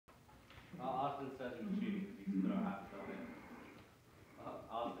Austin said he was cheating because he threw half of it.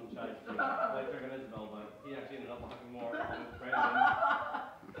 Austin tried to play trick on Isabel, but he actually ended up locking more on Brandon.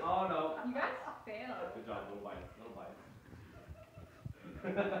 Oh no. You guys failed. Good job, little bites, little bites.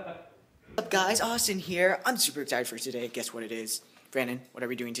 What's up guys, Austin here. I'm super excited for today. Guess what it is? Brandon, what are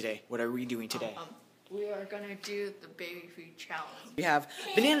we doing today? What are we doing today? We are gonna do the baby food challenge. We have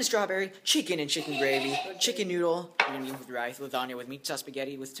banana strawberry, chicken and chicken gravy, chicken noodle, we're gonna eat with rice, lasagna with meat sauce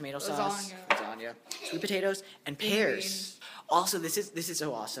spaghetti with tomato sauce, lasagna, sweet potatoes, and pears. Also, this is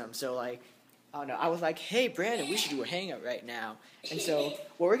so awesome. So like, I don't know, I was like, hey Brandon, we should do a hangout right now. And so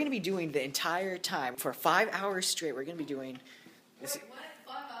what we're gonna be doing the entire time for 5 hours straight, we're gonna be doing this. Wait, what?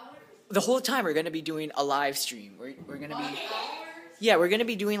 5 hours? The whole time we're gonna be doing a live stream. We're gonna be. Yeah, we're gonna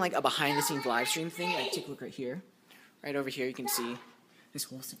be doing like a behind-the-scenes live stream thing. Like, take a look right here, right over here. You can see this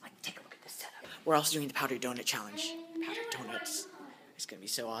whole thing. Like, take a look at this setup. We're also doing the powdered donut challenge. Powdered donuts. It's gonna be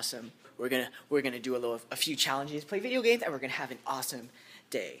so awesome. We're gonna do a few challenges, play video games, and we're gonna have an awesome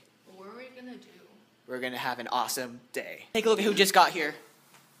day. What are we gonna do? We're gonna have an awesome day. Take a look at who just got here.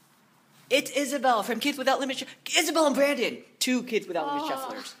 It's Isabel from Kids Without Limits. Isabel and Brandon, 2 Kids Without Limits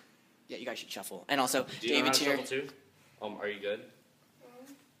shufflers. Yeah, you guys should shuffle. And also, Do you David's know how to here. shuffle too? Are you good?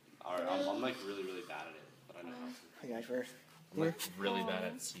 Alright, I'm like really bad at it, but I know how to. Hey guys, I'm like really bad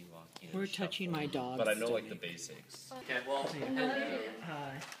at sea walking. we're touching my dog. But I know like the basics. Okay, well,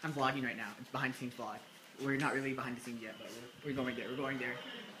 I'm vlogging right now. It's behind the scenes vlog. We're not really behind the scenes yet, but we're going there. We're going there.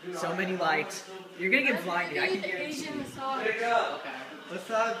 So many lights. You're gonna get blinded. I can guarantee. pick up. What's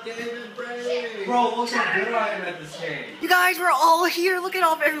up, David Brady? Bro, look how good I am at this game. You guys, we're all here. Look at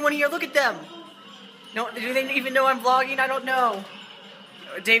everyone here. Look at them. No, do they even know I'm vlogging? I don't know.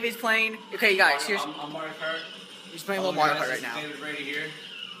 David's playing. Okay, you guys. Here's. I'm Mario Kart. He's playing a little Mario Kart right now. David Brady here.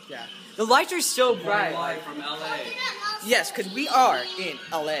 Yeah. The lights are so bright. Live from LA. Yes, because we are in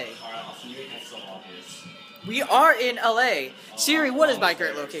LA. Alright, I'll see you guys so obvious. We are in LA. Siri, what is my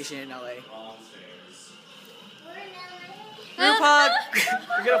current location in LA? Wrong stairs. Groupog.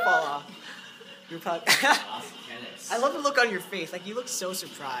 You're gonna fall off. Groupog. Awesome tennis. I love the look on your face. Like, you look so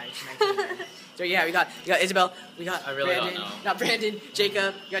surprised. So yeah, we got Isabel. We got I really Brandon. don't know. Not Brandon.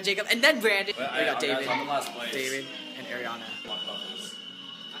 Jacob. We got Jacob, and then Brandon. Well, We got David. I'm in last place. David and Ariana.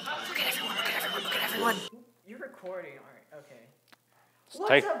 Look at everyone. Look at everyone. Look at everyone. You're recording, alright? Okay.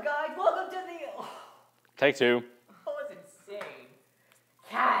 What's up, guys? Welcome to the. Oh, Take 2. that was insane.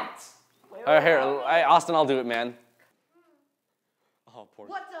 Cat. Here, Austin, I'll do it, man. Oh, poor.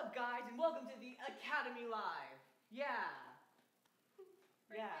 What's up, guys, and welcome to the Academy Live. Yeah.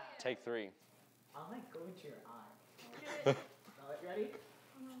 Yeah. Take 3. I'll like go into your eye. Alright, ready?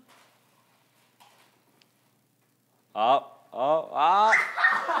 Up. Oh, ah.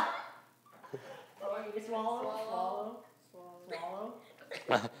 Oh, you swallow.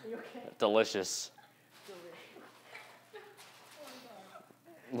 You okay? Delicious.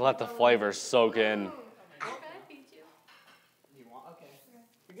 Let the flavor soak in. You want?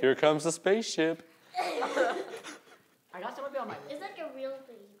 Okay. Here comes the spaceship. I got some of it on my. It's like a real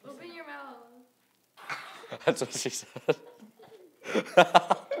thing. Open your mouth. That's what she said.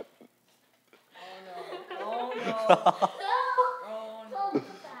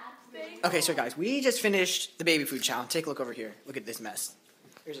 Okay, so guys, we just finished the baby food challenge. Take a look over here. Look at this mess.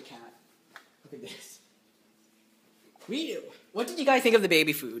 Here's a cat. Look at this. What did you guys think of the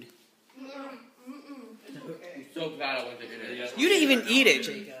baby food? I'm so glad I wasn't in it. You didn't even eat it,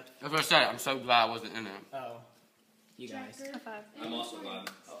 Jacob. That's what I said. I'm so glad I wasn't in it. Oh. You guys. I'm also glad.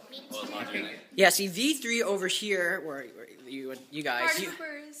 Yeah, see, these 3 over here were you guys.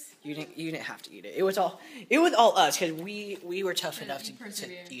 You didn't have to eat it. It was all us because we were tough enough to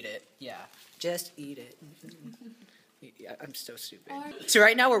eat it. Yeah, just eat it. Yeah, I'm so stupid. So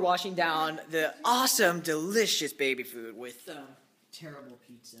right now we're washing down the awesome, delicious baby food with terrible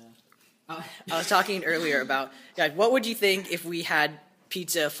pizza. I was talking earlier about, guys, what would you think if we had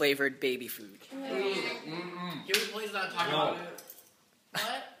pizza flavored baby food? Can we please not talk about it?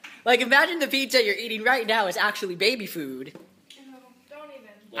 What? Like, imagine the pizza you're eating right now is actually baby food. Don't even.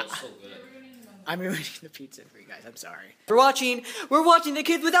 Well, it's so good. I'm ruining the pizza for you guys. I'm sorry. We're watching the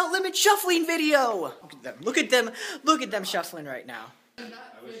Kids Without Limits shuffling video. Look at them shuffling right now.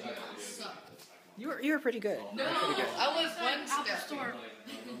 You were pretty good. No, I was one step.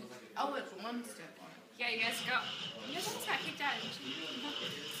 I was one step on. Yeah, you guys go. You guys almost got kicked out.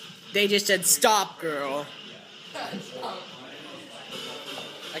 They just said, "Stop, girl."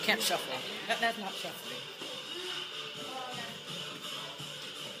 I can't shuffle. That's not shuffling.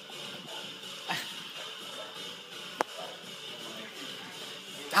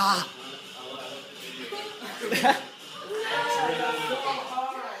 Ah.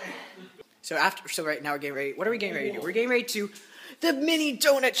 So right now we're getting ready. What are we getting ready to do? We're getting ready to the mini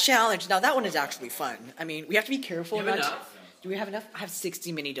donut challenge. Now that one is actually fun. I mean, we have to be careful. You have enough? Do we have enough? I have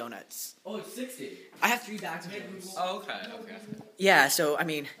 60 mini donuts. Oh, it's 60. I have 3 bags of donuts. Oh, okay. Yeah, so I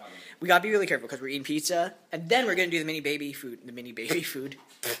mean, we gotta be really careful because we're eating pizza, and then we're gonna do the mini baby food.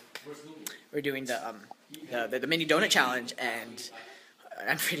 We're doing the mini donut challenge, and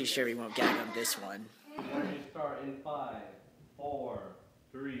I'm pretty sure we won't gag on this one. We're going to start in 5, 4,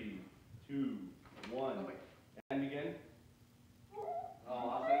 3, 2, 1. And begin.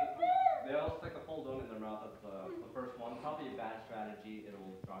 Oh, they all stick a full donut in their mouth. That's the first one. Probably a bad strategy.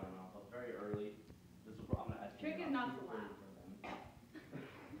 It'll dry their mouth up very early. I'm gonna ask you. Trick is not to laugh.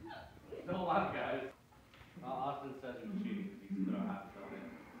 Don't laugh, guys. Austin says he's cheating because he threw half a donut.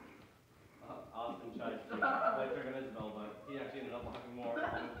 Austin tried to play trick on Isabel, but he actually ended up walking more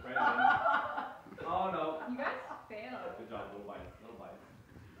on with Brandon. Oh no. You guys failed. Good job, little bites. Little bites.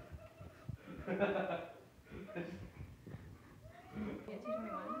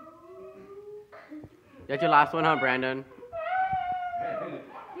 That's your last one, huh, Brandon?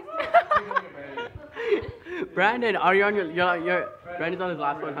 Brandon, are you on your Brandon's on his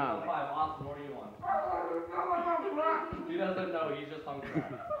last one, huh? Austin, what do you want? He doesn't know, he's just hungry.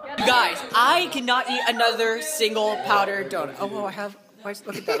 You guys, I cannot eat another single powdered donut. Oh, I have.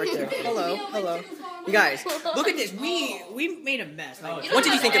 Look at that right there. Hello. You guys, look at this. We made a mess. Like, what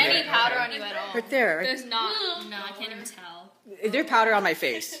did you think of Any it? powder on you at all? Right there. There's not. No, I can't even tell. Is there powder on my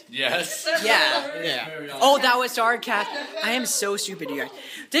face? Yes. Yeah. Oh, that was sarcasm. I am so stupid, you guys.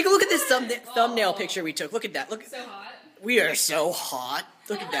 Take a look at this thumbnail picture we took. Look at that. Look. So hot. We are so hot.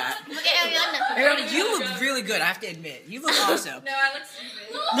 Look at that. Look at Ariana. Ariana, you look really good. I have to admit, you look awesome. No, I look stupid.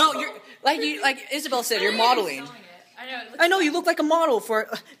 No, you're like Isabel said. You're modeling. I know. I know you look like a model for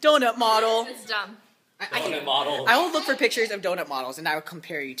donut model. It's dumb. Donut model. I will look for pictures of donut models and I will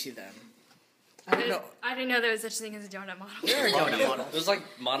compare you to them. I don't know. I didn't know there was such a thing as a donut model. There are donut models. There's like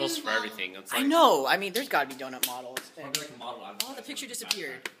models for everything. It's like, I know. I mean, there's got to be donut models. I'd be like a model. Oh, the picture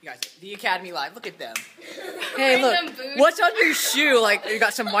disappeared. You guys, the Academy Live. Look at them. Hey, look. Random boots. What's on your shoe? Like, you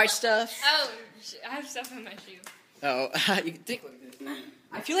got some white stuff. Oh, I have stuff on my shoe. Oh, you can take.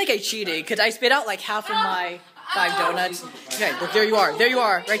 I feel like I cheated because I spit out like half of my 5 donuts. Okay, look, there you are. There you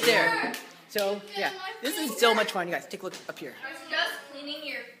are, right there. So, yeah, this is so much fun. You guys, take a look up here. Just cleaning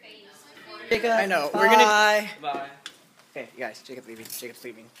your face. Jacob, I know. We're gonna. Bye. Okay, you guys, Jacob's leaving. Jacob's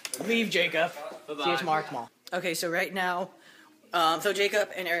leaving. Leave, Jacob. See you tomorrow. Okay, so right now, so Jacob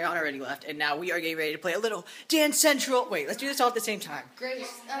and Ariana already left, and now we are getting ready to play a little Dance Central. Wait, let's do this all at the same time.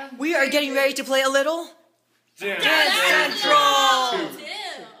 Grace. We are getting ready to play a little Dance Central.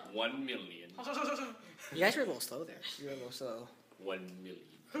 1 million. You guys were a little slow there. You were a little slow. 1 million.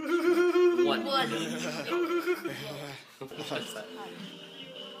 1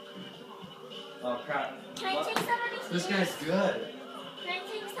 Oh crap. Can I take somebody's This guy's good. Can I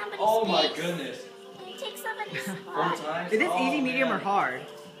take somebody's Oh my space? goodness. Can I take somebody's 4 spot? times? Is this Oh, easy, medium, or man. hard?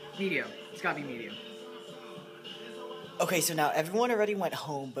 Medium. It's gotta be medium. Okay, so now everyone already went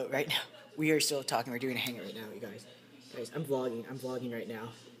home, but right now we are still talking. We're doing a hangout right now, you guys. Guys, I'm vlogging. I'm vlogging right now.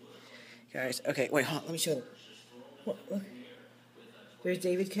 Guys, okay, wait, hold on. Let me show them. Look. There's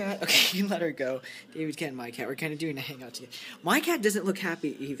David Cat. Okay, you can let her go. David Cat and my cat. We're kind of doing a hangout together. My cat doesn't look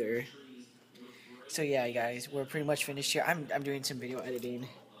happy either. So yeah, you guys, we're pretty much finished here. I'm doing some video editing,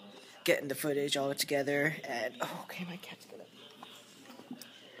 getting the footage all together, and okay, my cat's good.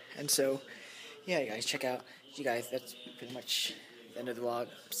 And so, yeah, you guys, check out. You guys, that's pretty much the end of the vlog.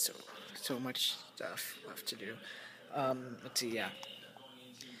 So much stuff left to do. Let's see, yeah.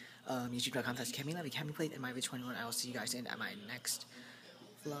 YouTube.com/CamiLove, and MyVid21. I will see you guys in at my next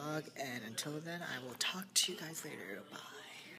vlog, and until then, I will talk to you guys later. Bye.